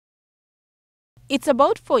It's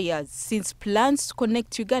about 4 years since plans to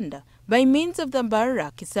connect Uganda by means of the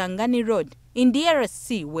Mbarara-Kisangani Road in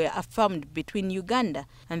DRC were affirmed between Uganda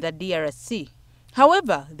and the DRC.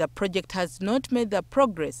 However, the project has not made the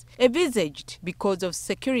progress envisaged because of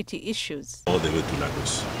security issues. All the way to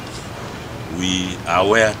Lagos. We are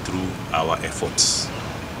aware through our efforts.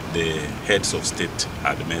 The heads of state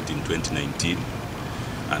had met in 2019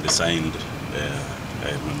 and signed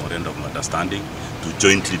a memorandum of understanding to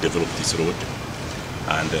jointly develop this road.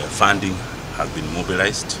 And funding has been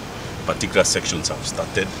mobilized. Particular sections have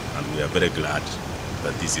started, and we are very glad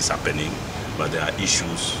that this is happening. But there are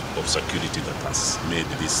issues of security that has made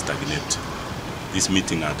this stagnate. This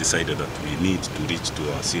meeting has decided that we need to reach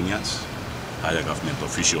to our seniors, higher government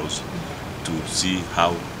officials, to see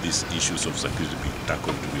how these issues of security be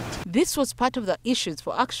tackled with. This was part of the issues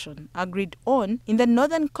for action agreed on in the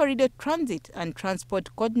Northern Corridor Transit and Transport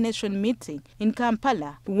Coordination meeting in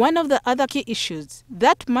Kampala. One of the other key issues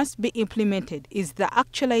that must be implemented is the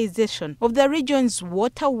actualization of the region's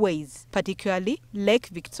waterways, particularly Lake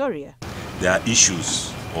Victoria. There are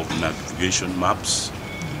issues of navigation maps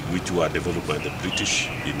which were developed by the British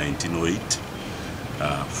in 1908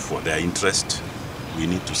 for their interest. We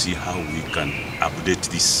need to see how we can update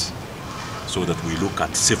this so that we look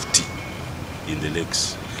at safety in the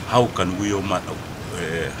lakes. How can we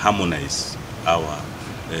harmonize our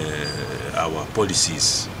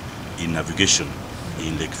policies in navigation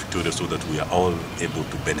in Lake Victoria so that we are all able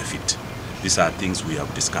to benefit? These are things we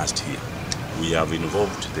have discussed here. We have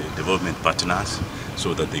involved the development partners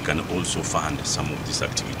so that they can also fund some of these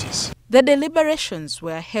activities. The deliberations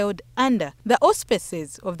were held under the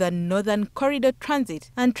auspices of the Northern Corridor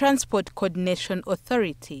Transit and Transport Coordination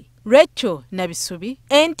Authority. Rachel Nabisubi,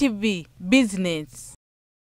 NTV Business.